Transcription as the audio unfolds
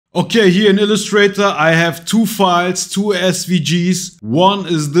Okay, here in Illustrator I have two files, two SVGs. One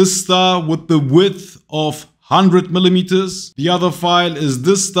is this star with the width of 100 millimeters. The other file is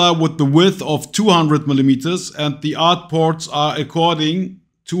this star with the width of 200 millimeters, and the artports are according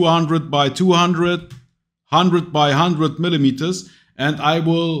 200 by 200, 100 by 100 millimeters, and I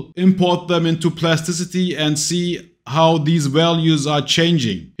will import them into Plasticity and see how these values are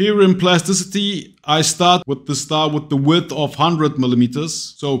changing. Here in Plasticity, I start with the star with the width of 100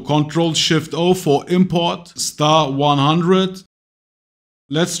 millimeters. So Ctrl-Shift-O for import, star 100.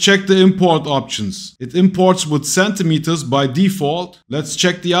 Let's check the import options. It imports with centimeters by default. Let's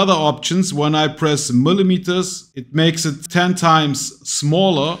check the other options. When I press millimeters, it makes it 10 times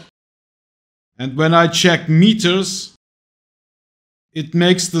smaller. And when I check meters, it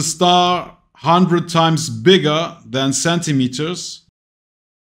makes the star 100 times bigger than centimeters.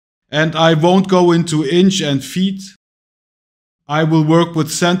 And I won't go into inch and feet. I will work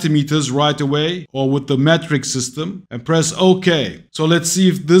with centimeters right away, or with the metric system, and press OK. So let's see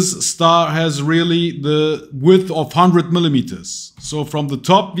if this star has really the width of 100 millimeters. So from the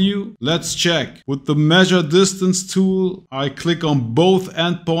top view, let's check. With the measure distance tool, I click on both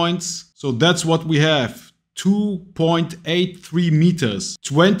endpoints. So that's what we have. 2.83 meters,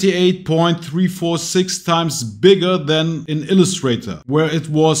 28.346 times bigger than in Illustrator, where it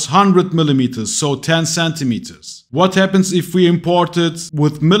was 100 millimeters, so 10 centimeters. What happens if we import it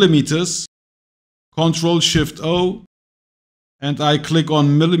with millimeters? Ctrl-Shift-O, and I click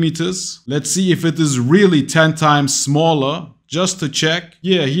on millimeters. Let's see if it is really 10 times smaller. Just to check.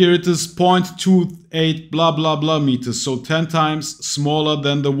 Yeah, here it is 0.28 blah blah blah meters, so 10 times smaller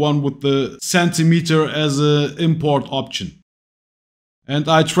than the one with the centimeter as an import option. And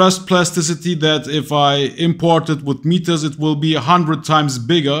I trust Plasticity that if I import it with meters, it will be 100 times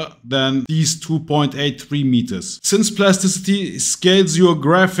bigger than these 2.83 meters. Since Plasticity scales your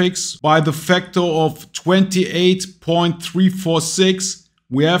graphics by the factor of 28.346,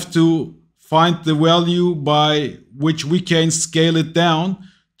 we have to find the value by which we can scale it down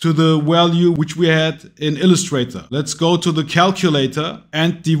to the value which we had in Illustrator. Let's go to the calculator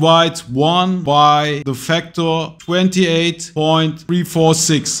and divide 1 by the factor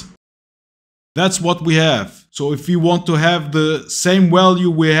 28.346. That's what we have. So if we want to have the same value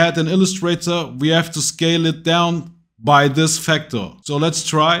we had in Illustrator, we have to scale it down by this factor. So let's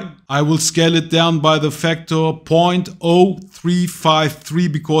try. I will scale it down by the factor 0.0353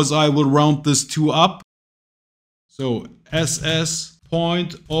 because I will round this 2 up. So SS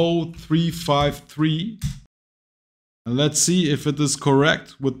 0.0353. And let's see if it is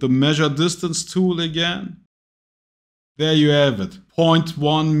correct with the measure distance tool again. There you have it.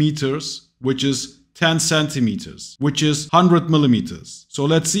 0.1 meters, which is 10 centimeters, which is 100 millimeters. So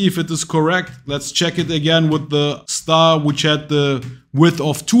let's see if it is correct. Let's check it again with the star which had the width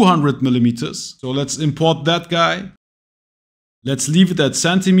of 200 millimeters. So let's import that guy. Let's leave it at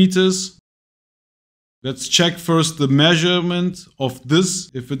centimeters. Let's check first the measurement of this,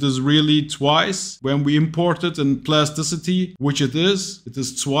 if it is really twice. When we import it in Plasticity, which it is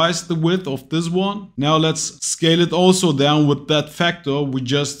twice the width of this one. Now let's scale it also down with that factor we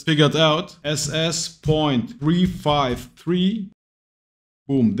just figured out. SS 0.353.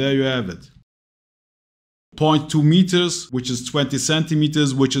 Boom, there you have it. 0.2 meters, which is 20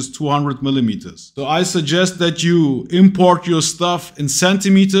 centimeters, which is 200 millimeters. So I suggest that you import your stuff in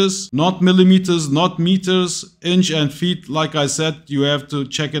centimeters, not millimeters, not meters, inch and feet. Like I said, you have to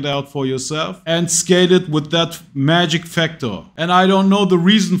check it out for yourself and scale it with that magic factor. And I don't know the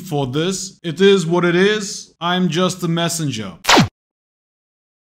reason for this. It is what it is. I'm just a messenger.